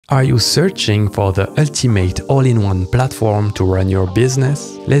Are you searching for the ultimate all-in-one platform to run your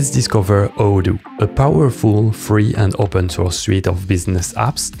business? Let's discover Odoo, a powerful, free and open source suite of business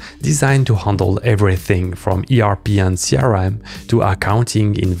apps designed to handle everything from ERP and CRM to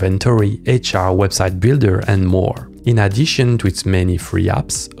accounting, inventory, HR, website builder and more. In addition to its many free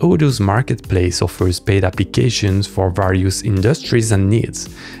apps, Odoo's marketplace offers paid applications for various industries and needs.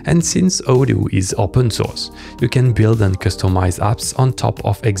 And since Odoo is open source, you can build and customize apps on top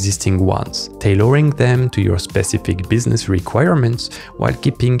of existing ones, tailoring them to your specific business requirements while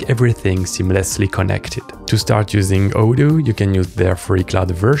keeping everything seamlessly connected. To start using Odoo, you can use their free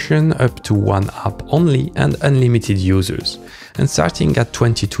cloud version up to one app only and unlimited users, and starting at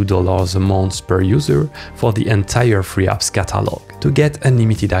 $22 a month per user for the entire free apps catalog. To get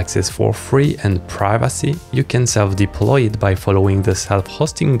unlimited access for free and privacy, you can self-deploy it by following the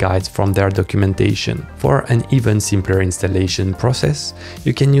self-hosting guides from their documentation. For an even simpler installation process,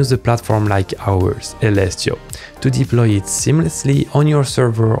 you can use a platform like ours, Elestio, to deploy it seamlessly on your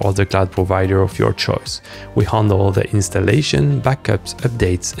server or the cloud provider of your choice. We handle the installation, backups,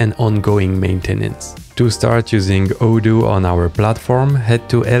 updates, and ongoing maintenance. To start using Odoo on our platform, head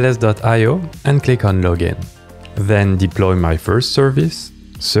to ls.io and click on Login. Then deploy my first service,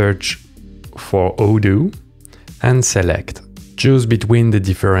 search for Odoo and select. Choose between the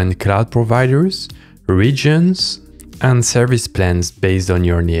different cloud providers, regions, and service plans based on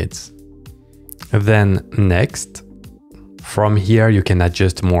your needs. Then Next. From here you can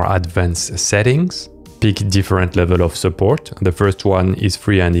adjust more advanced settings. Pick different level of support. The first one is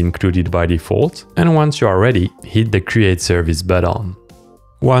free and included by default. And once you are ready, hit the Create Service button.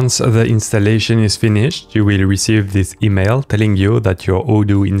 Once the installation is finished, you will receive this email telling you that your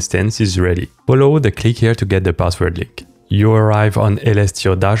Odoo instance is ready. Follow the click here to get the password link. You arrive on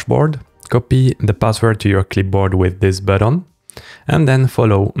Elestio dashboard, copy the password to your clipboard with this button, and then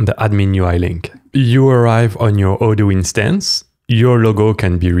follow the admin UI link. You arrive on your Odoo instance. Your logo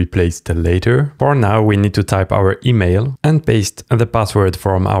can be replaced later. For now, we need to type our email and paste the password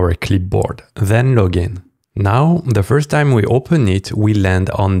from our clipboard, then log in. Now, the first time we open it, we land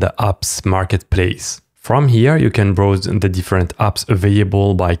on the apps marketplace. From here, you can browse the different apps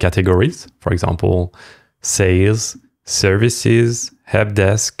available by categories, for example, sales, services,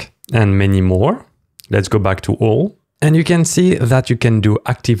 helpdesk, and many more. Let's go back to all. And you can see that you can do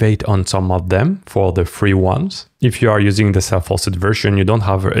activate on some of them for the free ones. If you are using the self-hosted version, you don't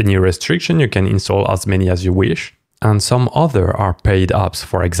have any restriction. You can install as many as you wish. And some other are paid apps,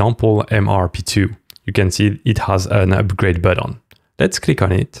 for example, MRP2. You can see it has an upgrade button. Let's click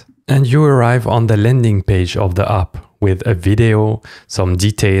on it. And you arrive on the landing page of the app with a video, some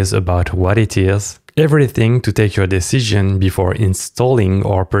details about what it is, everything to take your decision before installing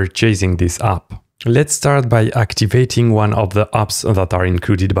or purchasing this app. Let's start by activating one of the apps that are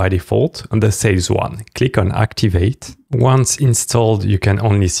included by default, the sales one. Click on Activate. Once installed, you can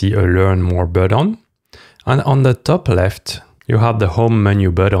only see a Learn More button. And on the top left, you have the Home menu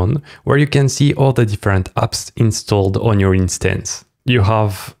button, where you can see all the different apps installed on your instance. You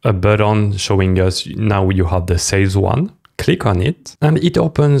have a button showing us now you have the sales one. Click on it, and it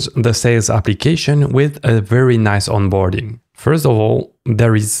opens the sales application with a very nice onboarding. First of all,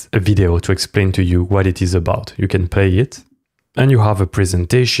 there is a video to explain to you what it is about. You can play it, and you have a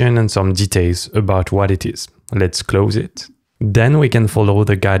presentation and some details about what it is. Let's close it. Then we can follow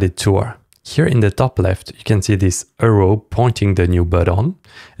the guided tour. Here in the top left, you can see this arrow pointing the new button,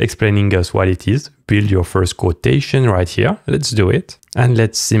 explaining us what it is. Build your first quotation right here. Let's do it. And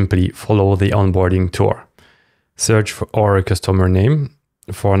let's simply follow the onboarding tour. Search for our customer name.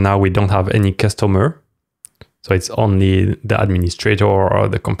 For now, we don't have any customer. So it's only the administrator or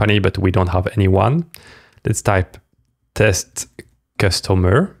the company, but we don't have anyone. Let's type test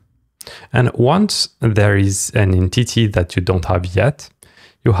customer. And once there is an entity that you don't have yet,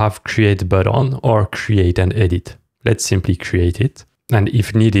 you have create button or create and edit. Let's simply create it. And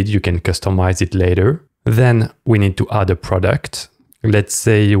if needed, you can customize it later. Then we need to add a product. Let's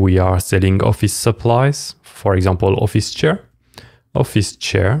say we are selling office supplies, for example, office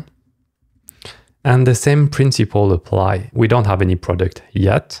chair. And the same principle apply. We don't have any product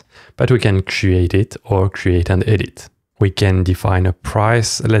yet, but we can create it or create and edit. We can define a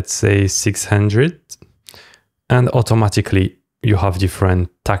price, let's say 600, and automatically you have different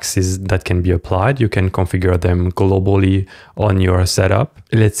taxes that can be applied. You can configure them globally on your setup.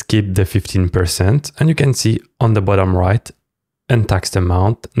 Let's keep the 15%, and you can see on the bottom right, untaxed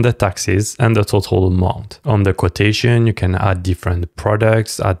amount, the taxes, and the total amount. On the quotation, you can add different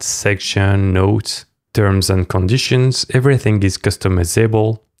products, add section, notes, terms and conditions. Everything is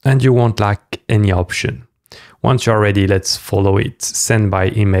customizable, and you won't lack any option. Once you're ready, let's follow it. Send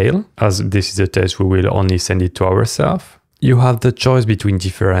by email. As this is a test, we will only send it to ourselves. You have the choice between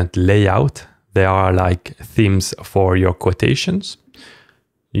different layout. There are like themes for your quotations.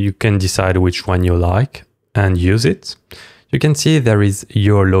 You can decide which one you like and use it. You can see there is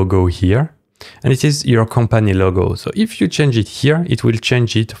your logo here, and it is your company logo. So if you change it here, it will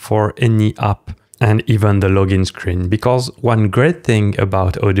change it for any app and even the login screen. Because one great thing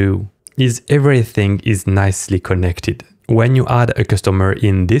about Odoo is everything is nicely connected. When you add a customer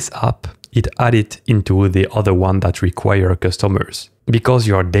in this app, it adds it into the other one that require customers. Because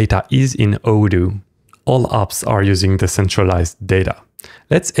your data is in Odoo, all apps are using the centralized data.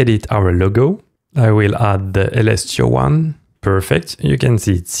 Let's edit our logo. I will add the Elestio one. Perfect. You can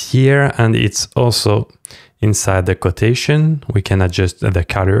see it's here and it's also inside the quotation. We can adjust the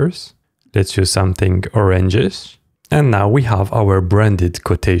colors. Let's use something oranges. And now we have our branded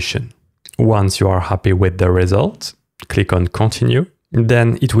quotation. Once you are happy with the result, click on continue.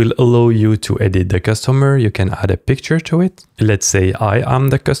 Then it will allow you to edit the customer. You can add a picture to it. Let's say I am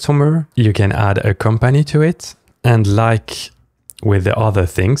the customer. You can add a company to it. And like with the other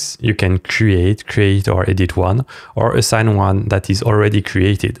things, you can create or edit one or assign one that is already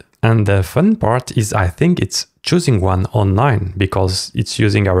created. And the fun part is I think it's choosing one online because it's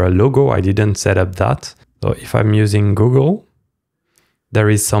using our logo. I didn't set up that. So if I'm using Google, there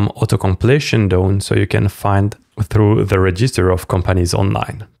is some auto-completion done so you can find through the register of companies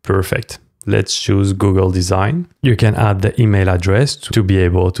online. Perfect. Let's choose Google Design. You can add the email address to be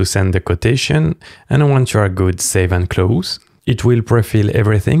able to send the quotation. And once you are good, save and close. It will pre-fill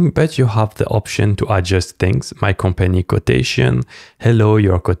everything, but you have the option to adjust things. My company quotation, hello,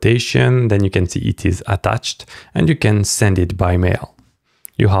 your quotation. Then you can see it is attached and you can send it by mail.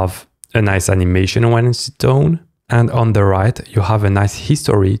 You have a nice animation when it's done. And on the right, you have a nice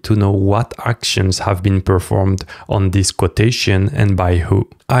history to know what actions have been performed on this quotation and by who.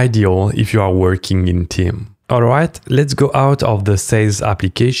 Ideal if you are working in team. All right, let's go out of the sales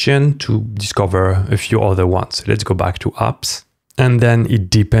application to discover a few other ones. Let's go back to apps. And then it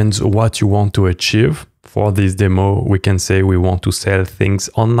depends what you want to achieve. For this demo, we can say we want to sell things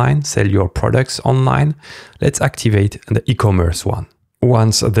online, sell your products online. Let's activate the e-commerce one.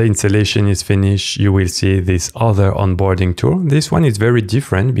 Once the installation is finished, you will see this other onboarding tool. This one is very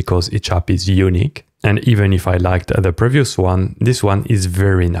different because each app is unique. And even if I liked the previous one, this one is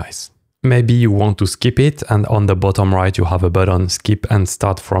very nice. Maybe you want to skip it and on the bottom right you have a button skip and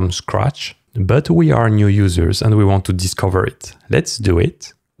start from scratch. But we are new users and we want to discover it. Let's do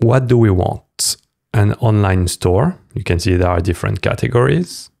it. What do we want? An online store. You can see there are different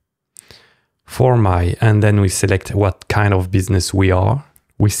categories. For my, and then we select what kind of business we are.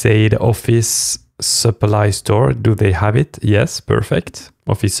 We say the office supply store. Do they have it? Yes, perfect.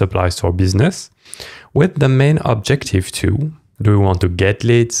 Office supply store business. With the main objective too. Do we want to get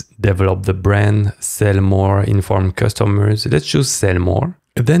leads, develop the brand, sell more, inform customers? Let's choose sell more.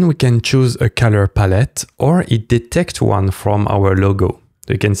 Then we can choose a color palette or it detects one from our logo.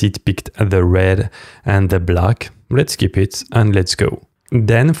 So you can see it picked the red and the black. Let's skip it and let's go.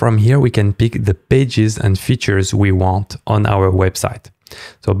 Then from here we can pick the pages and features we want on our website.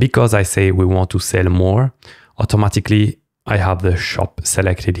 So because I say we want to sell more, automatically I have the shop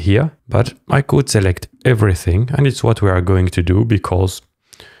selected here, but I could select everything and it's what we are going to do because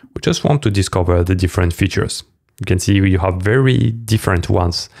we just want to discover the different features. You can see you have very different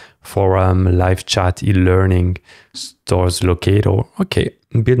ones: forum, live chat, e-learning, stores locator. Okay,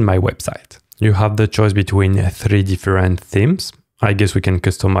 build my website. You have the choice between 3 different themes. I guess we can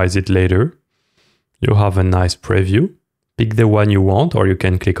customize it later. You have a nice preview. Pick the one you want, or you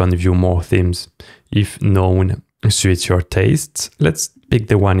can click on view more themes if known suits your tastes. Let's pick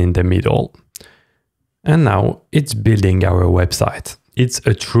the one in the middle. And now it's building our website. It's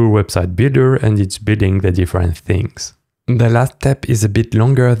a true website builder and it's building the different things. The last step is a bit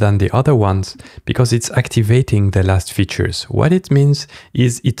longer than the other ones because it's activating the last features. What it means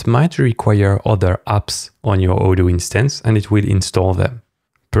is it might require other apps on your Odoo instance and it will install them.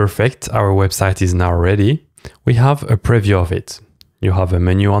 Perfect, our website is now ready. We have a preview of it. You have a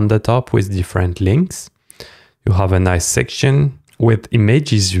menu on the top with different links. You have a nice section with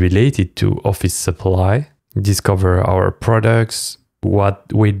images related to office supply. Discover our products,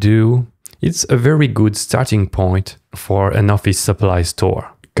 what we do. It's a very good starting point for an office supply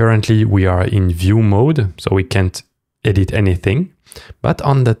store. Currently we are in view mode, so we can't edit anything. But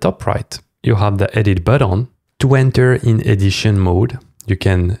on the top right, you have the edit button. To enter in edition mode, you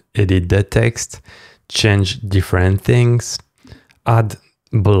can edit the text, change different things, add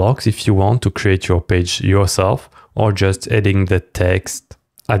blocks if you want to create your page yourself, or just adding the text,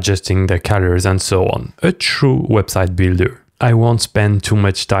 adjusting the colors and so on. A true website builder. I won't spend too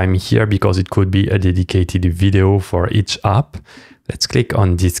much time here because it could be a dedicated video for each app. Let's click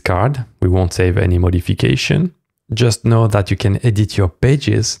on discard. We won't save any modification. Just know that you can edit your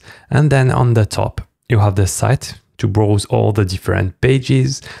pages, and then on the top you have the site to browse all the different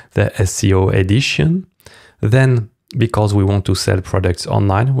pages, the SEO edition. Then, because we want to sell products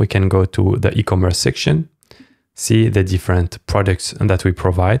online, we can go to the e-commerce section, see the different products that we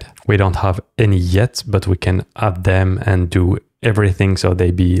provide. We don't have any yet, but we can add them and do everything so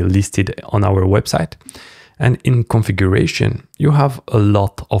they be listed on our website. And in configuration, you have a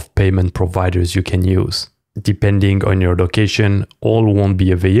lot of payment providers you can use. Depending on your location, all won't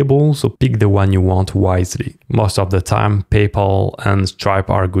be available, so pick the one you want wisely. Most of the time, PayPal and Stripe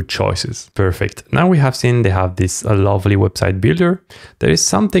are good choices. Perfect. Now we have seen they have this lovely website builder. There is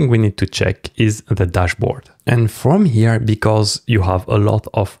something we need to check is the dashboard. And from here, because you have a lot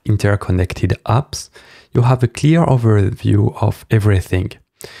of interconnected apps, you have a clear overview of everything.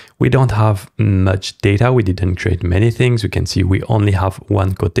 We don't have much data. We didn't create many things. You can see we only have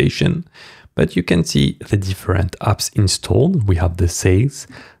one quotation. But you can see the different apps installed. We have the sales,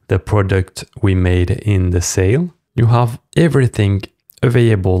 the product we made in the sale. You have everything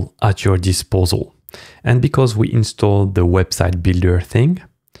available at your disposal. And because we installed the website builder thing,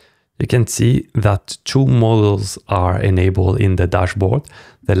 you can see that two models are enabled in the dashboard,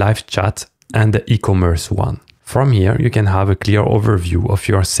 the live chat and the e-commerce one. From here, you can have a clear overview of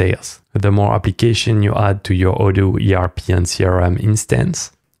your sales. The more application you add to your Odoo ERP and CRM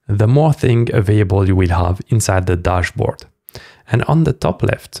instance, the more thing available you will have inside the dashboard. And on the top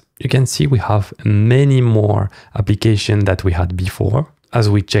left, you can see we have many more applications that we had before, as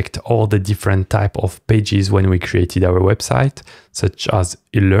we checked all the different type of pages when we created our website, such as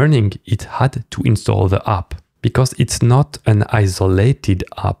e-learning, it had to install the app because it's not an isolated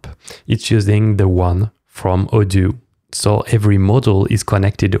app. It's using the one from Odoo. So every module is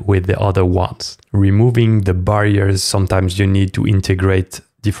connected with the other ones. Removing the barriers, sometimes you need to integrate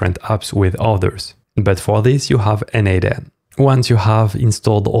different apps with others. But for this, you have n8n. Once you have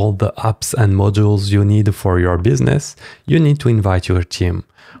installed all the apps and modules you need for your business, you need to invite your team.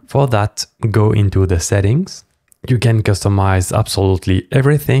 For that, go into the settings. You can customize absolutely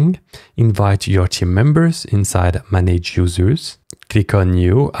everything. Invite your team members inside Manage Users. Click on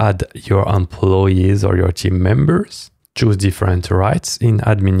New, add your employees or your team members. Choose different rights in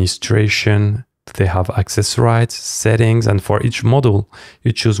administration. They have access rights, settings, and for each module,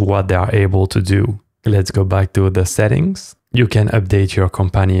 you choose what they are able to do. Let's go back to the settings. You can update your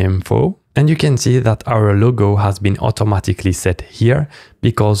company info, and you can see that our logo has been automatically set here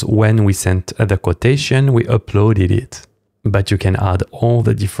because when we sent the quotation, we uploaded it. But you can add all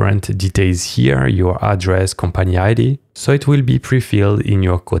the different details here, your address, company ID, so it will be pre-filled in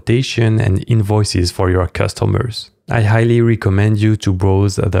your quotation and invoices for your customers. I highly recommend you to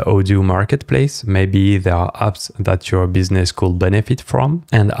browse the Odoo marketplace. Maybe there are apps that your business could benefit from.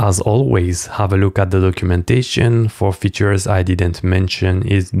 And as always, have a look at the documentation for features I didn't mention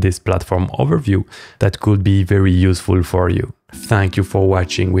in this platform overview that could be very useful for you. Thank you for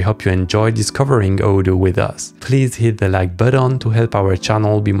watching. We hope you enjoyed discovering Odoo with us. Please hit the like button to help our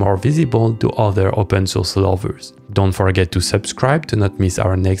channel be more visible to other open source lovers. Don't forget to subscribe to not miss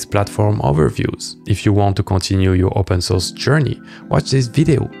our next platform overviews. If you want to continue your open source journey, watch this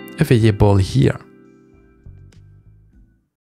video available here.